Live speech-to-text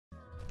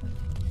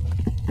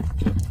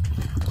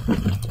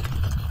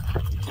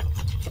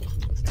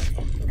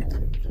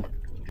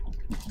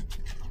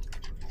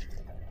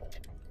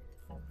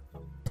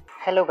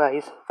Hello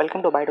guys,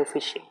 welcome to Byte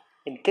Official.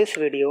 In this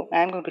video, I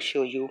am going to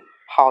show you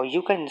how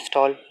you can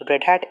install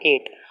Red Hat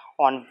 8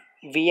 on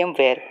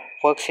VMware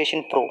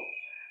Workstation Pro.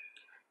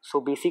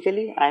 So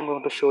basically, I am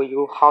going to show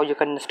you how you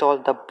can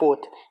install the both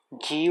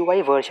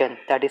GUI version,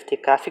 that is the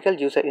graphical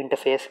user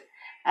interface,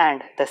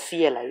 and the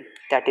CLI,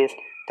 that is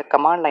the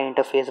command line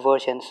interface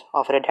versions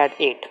of Red Hat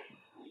 8.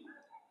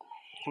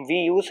 We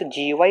use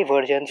GUI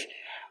versions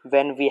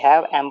when we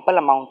have ample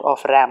amount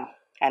of RAM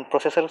and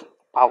processor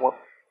power.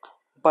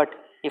 But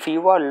if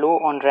you are low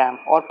on RAM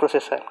or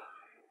processor,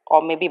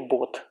 or maybe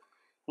both,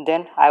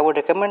 then I would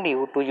recommend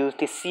you to use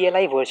the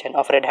CLI version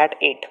of Red Hat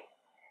 8.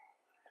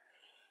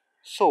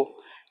 So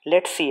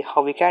let's see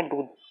how we can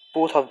do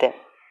both of them.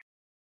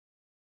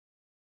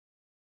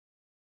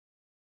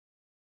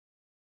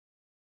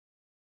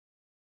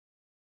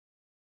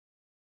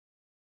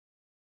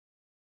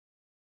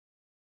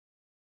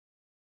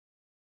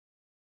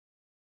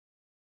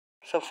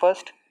 So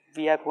first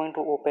we are going to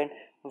open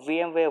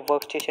VMware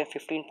Workstation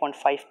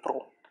 15.5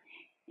 Pro.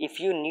 If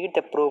you need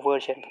the Pro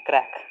version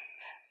crack,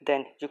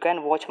 then you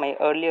can watch my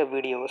earlier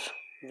videos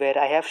where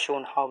I have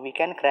shown how we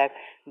can crack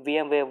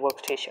VMware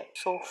Workstation.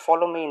 So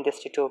follow me in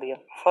this tutorial.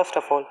 First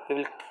of all, we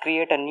will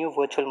create a new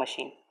virtual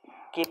machine.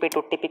 Keep it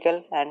to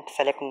typical and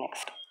select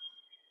next.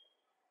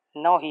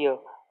 Now here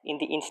in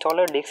the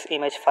installer disk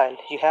image file,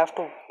 you have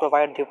to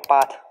provide the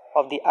path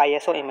of the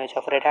ISO image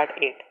of Red Hat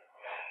 8.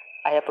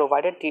 I have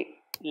provided the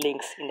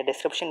links in the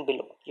description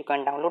below. You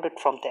can download it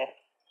from there.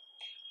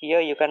 Here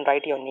you can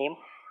write your name,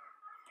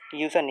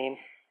 username,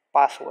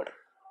 password.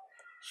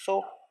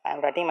 So I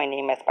am writing my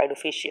name as Byte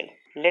Official.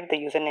 Let the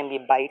username be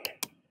Byte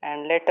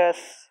and let us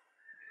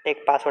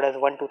take password as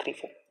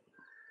 1234.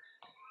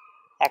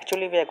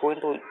 Actually we are going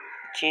to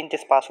change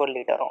this password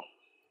later on.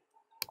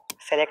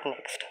 Select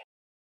next.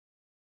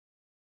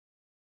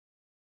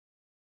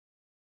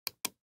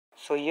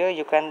 So here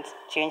you can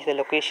change the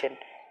location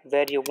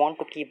where you want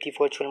to keep the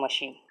virtual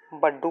machine.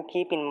 But do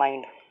keep in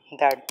mind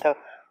that the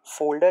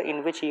folder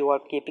in which you are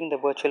keeping the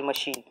virtual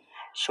machine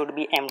should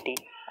be empty.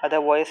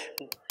 Otherwise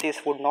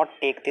this would not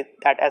take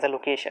that as a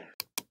location.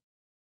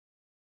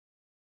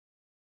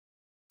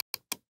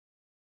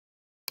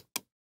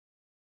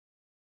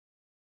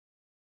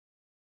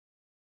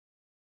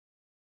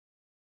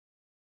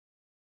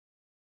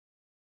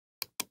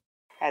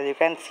 As you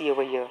can see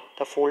over here,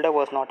 the folder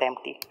was not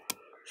empty.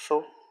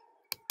 So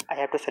I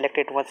have to select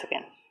it once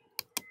again.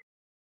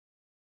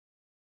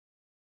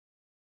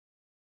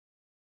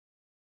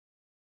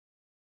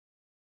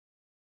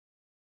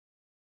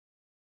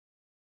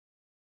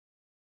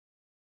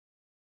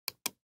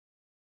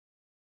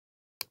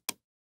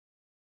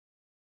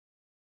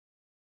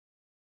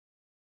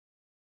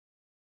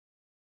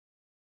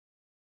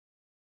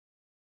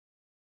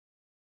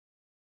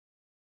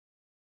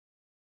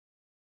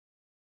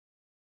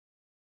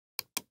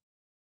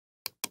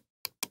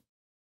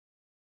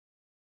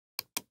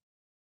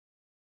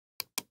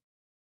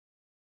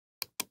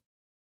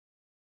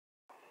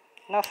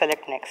 Now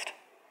select next.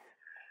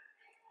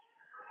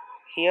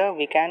 Here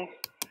we can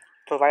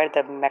provide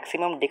the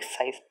maximum disk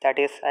size, that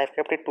is I have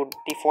kept it to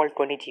default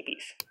 20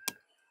 GBs,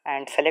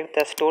 and select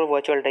the store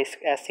virtual disk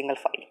as single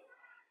file.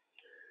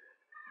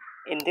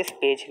 In this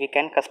page we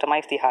can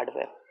customize the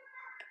hardware.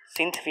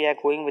 Since we are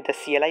going with the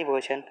CLI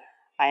version,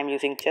 I am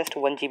using just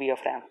 1 GB of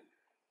RAM.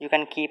 You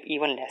can keep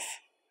even less.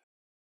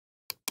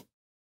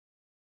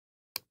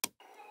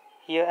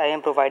 Here I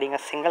am providing a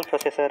single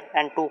processor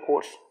and 2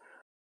 cores.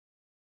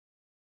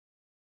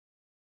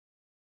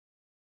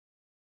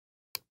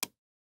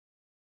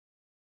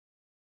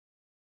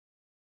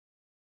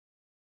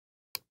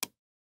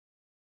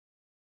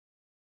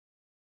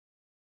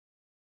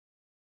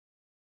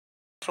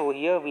 So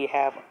here we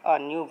have a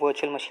new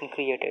virtual machine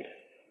created.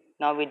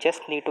 Now we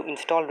just need to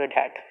install Red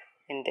Hat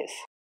in this.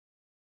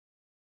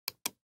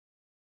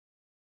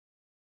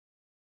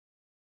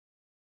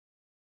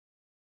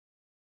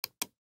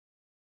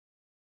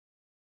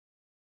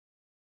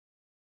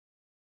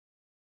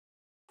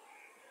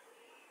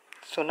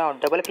 So now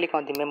double click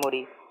on the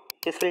memory.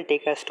 This will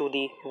take us to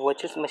the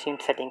virtual machine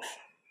settings.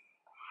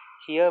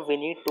 Here we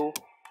need to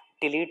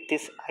delete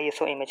this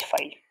ISO image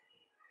file.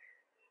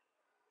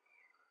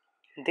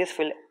 This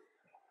will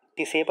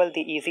disable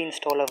the easy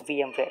install of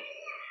VMware.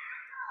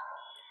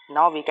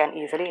 Now we can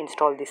easily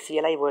install the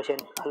CLI version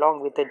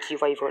along with the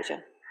GUI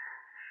version.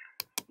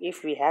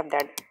 If we have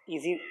that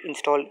easy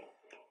install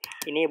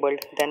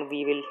enabled, then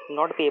we will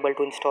not be able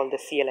to install the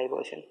CLI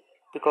version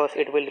because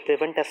it will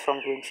prevent us from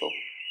doing so.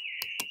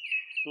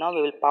 Now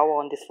we will power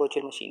on this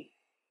virtual machine.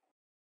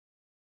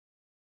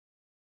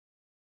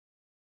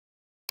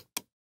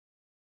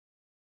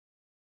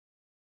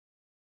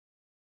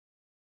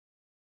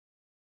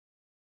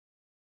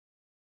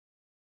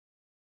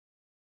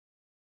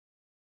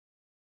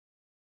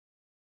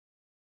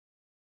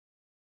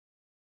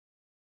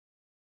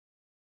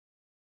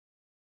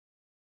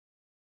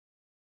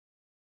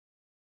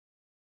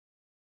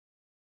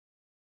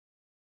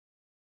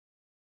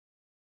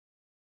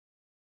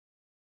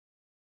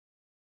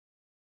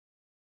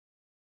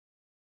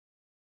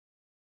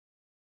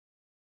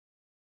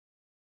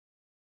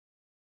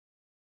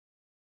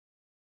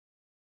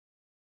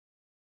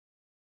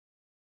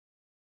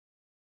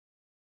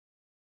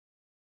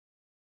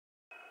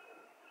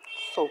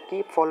 So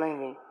keep following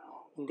me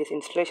in this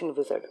installation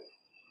wizard.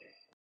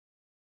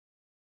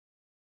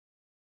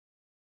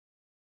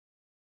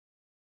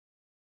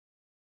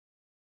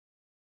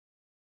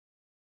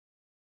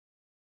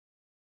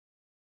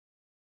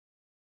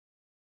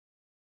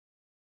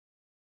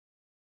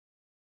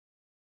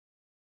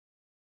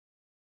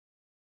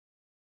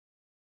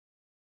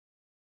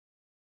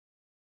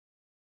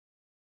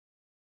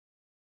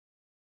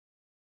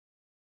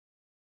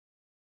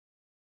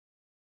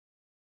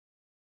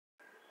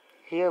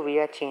 Here we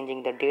are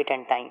changing the date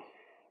and time.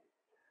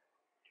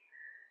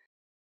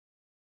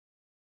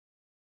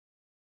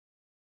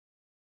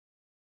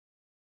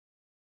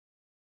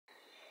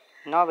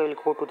 Now we will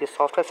go to the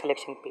software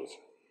selection page.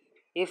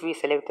 If we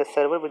select the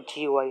server with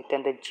GUI,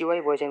 then the GUI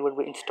version will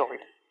be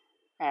installed.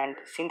 And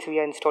since we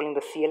are installing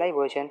the CLI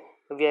version,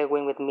 we are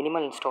going with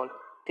minimal install.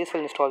 This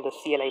will install the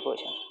CLI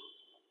version.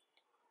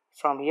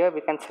 From here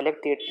we can select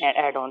the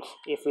add-ons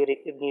if we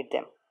need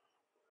them.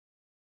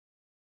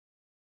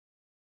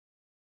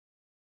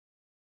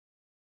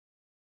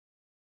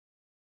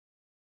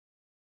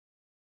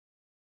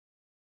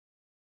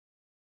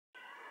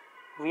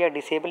 We are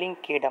disabling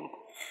kdump.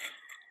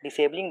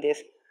 Disabling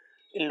this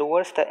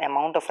lowers the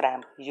amount of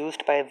RAM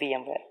used by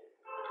VMware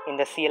in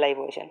the CLI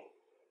version.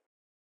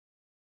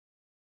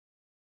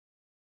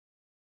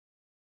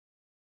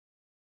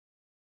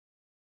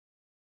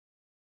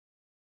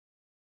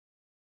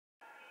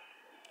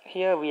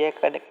 Here we are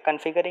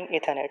configuring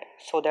Ethernet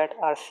so that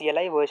our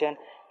CLI version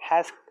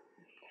has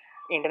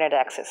internet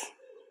access.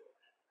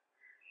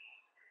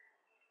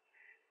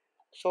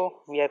 So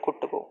we are good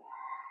to go.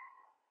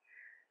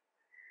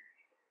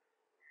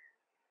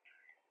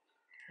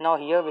 Now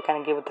here we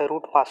can give the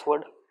root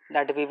password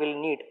that we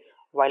will need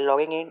while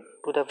logging in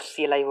to the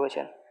CLI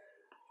version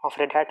of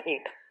Red Hat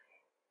 8.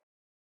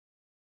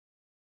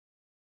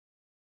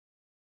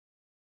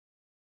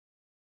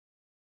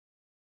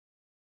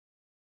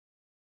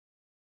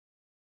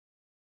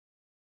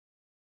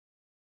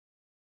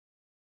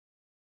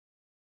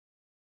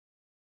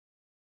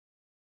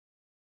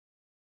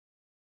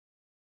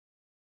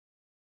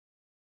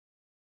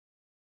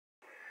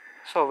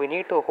 So we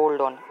need to hold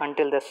on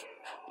until this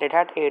Red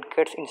Hat 8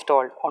 gets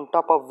installed on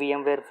top of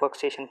VMware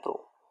Workstation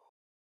Pro.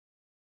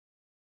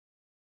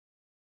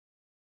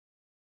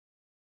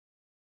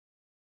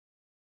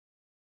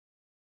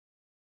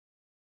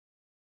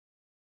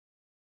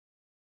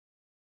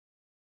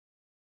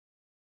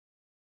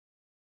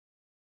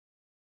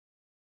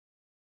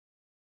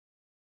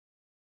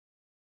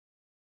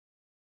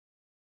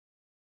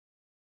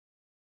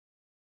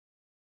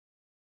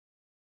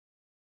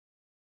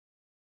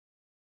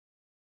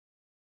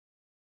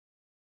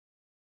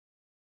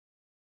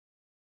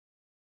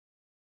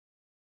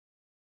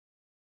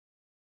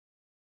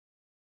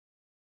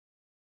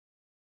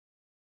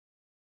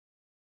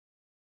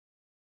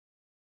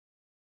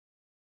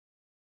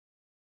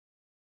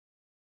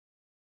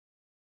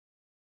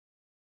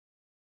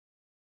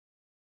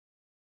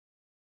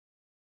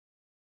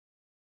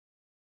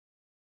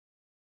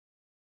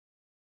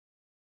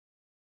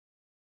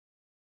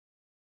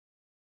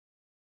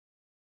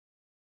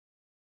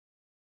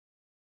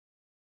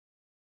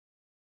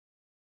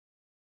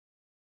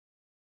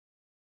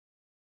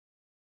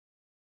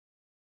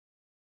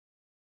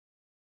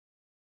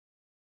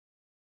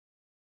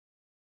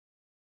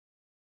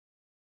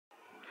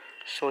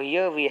 So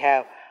here we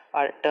have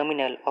our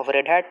terminal of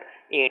Red Hat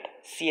 8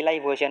 CLI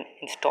version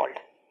installed.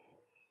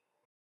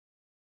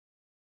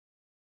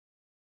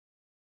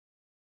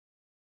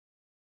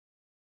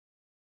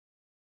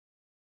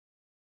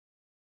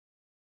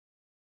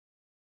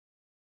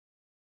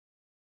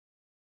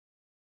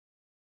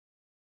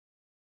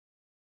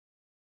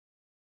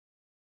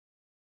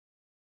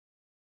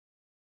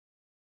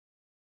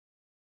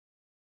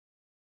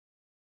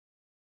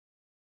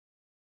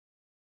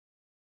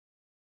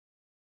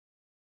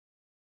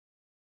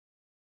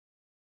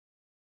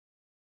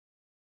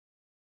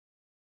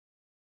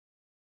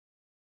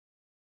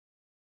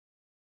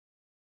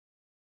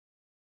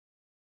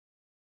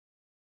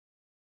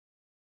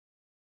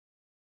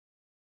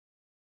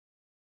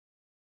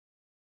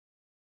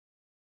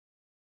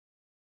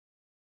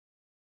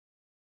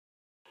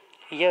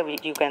 Here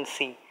you can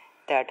see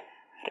that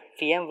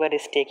VMware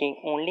is taking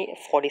only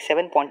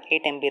 47.8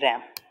 MB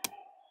RAM.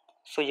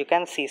 So you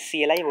can see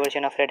CLI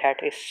version of Red Hat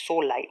is so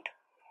light.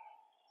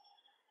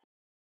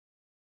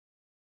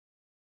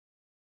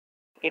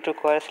 It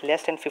requires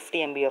less than 50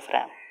 MB of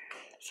RAM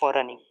for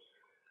running.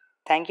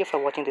 Thank you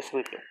for watching this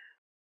video.